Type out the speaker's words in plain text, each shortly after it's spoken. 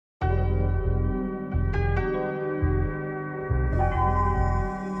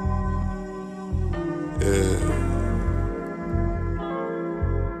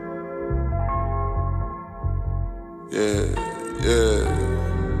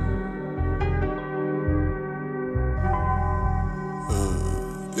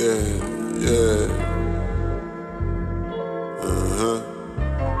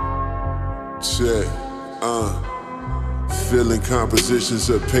compositions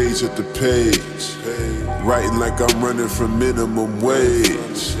a page at the page. Writing like I'm running from minimum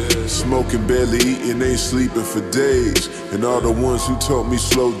wage. Smoking, barely eating, ain't sleeping for days. And all the ones who told me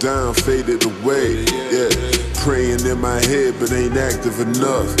slow down faded away. Yeah, praying in my head but ain't active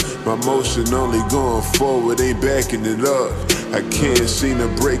enough. My motion only going forward, ain't backing it up. I can't seem to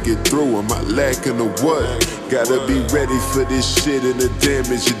break it through, am I lacking or what? Gotta be ready for this shit and the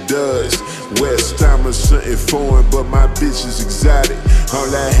damage it does. West time or something foreign, but my bitch is exotic. All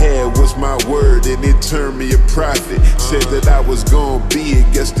I had was my word and it turned me a prophet. Said that I was gonna be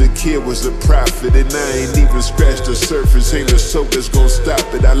it, guess the kid was a prophet. And I ain't even scratched the surface, ain't a soap that's gonna stop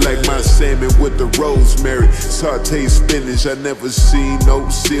it. I like my salmon with the rosemary, sauteed spinach. I never seen no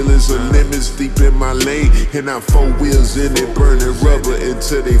ceilings or limits deep in my lane. And I'm 4 wheels in it, burning rubber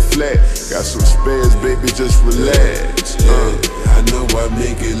until they flat. Got some spares, baby, just relax. I know I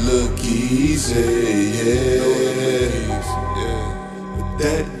make it look easy, yeah. But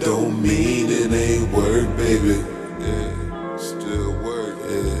that don't mean it ain't work, baby. Still work,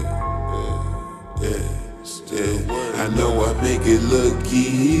 Still work. I know I make it look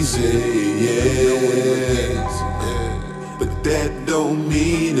easy, yeah. But that don't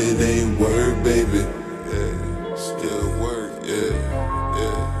mean it ain't work, baby.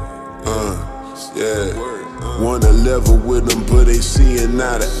 still work, Wanna level with them, but ain't seeing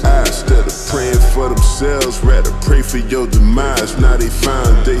eye to eye. Instead of praying for themselves, rather pray for your demise. Now they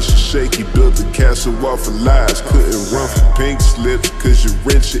foundation shaky, built a castle off of lies. Couldn't run from pink slips, cause you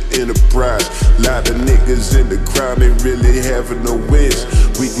rent your enterprise. Lot of niggas in the crowd ain't really having no wins.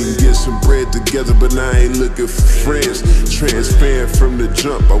 We can get some bread together, but I ain't looking for friends. Transparent from the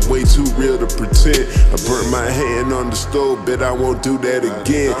jump, I'm way too real to pretend. I burnt my hand on the stove, bet I won't do that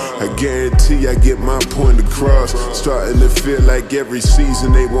again. I guarantee I get my point across. Starting to feel like every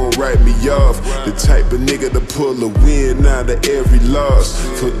season they won't write me off. The type of nigga to pull a win out of every loss.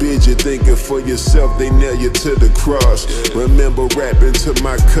 Forbid you thinking for yourself, they nail you to the cross. Remember rapping to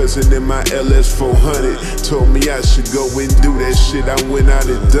my cousin in my LS 400. Told me I should go and do that shit, I went out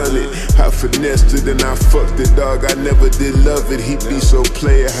and done it. I finessed it and I fucked it, dog, I never did love it. He be so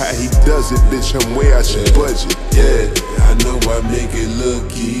player how he does it, bitch, I'm way I should budget. I know I make it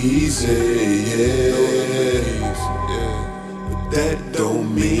look easy, but that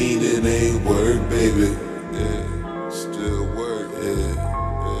don't mean it ain't work, baby. Still work,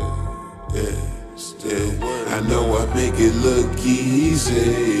 Still work. I know I make it look easy,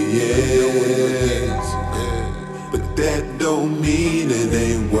 but that don't mean it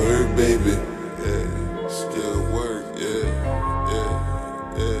ain't work, baby.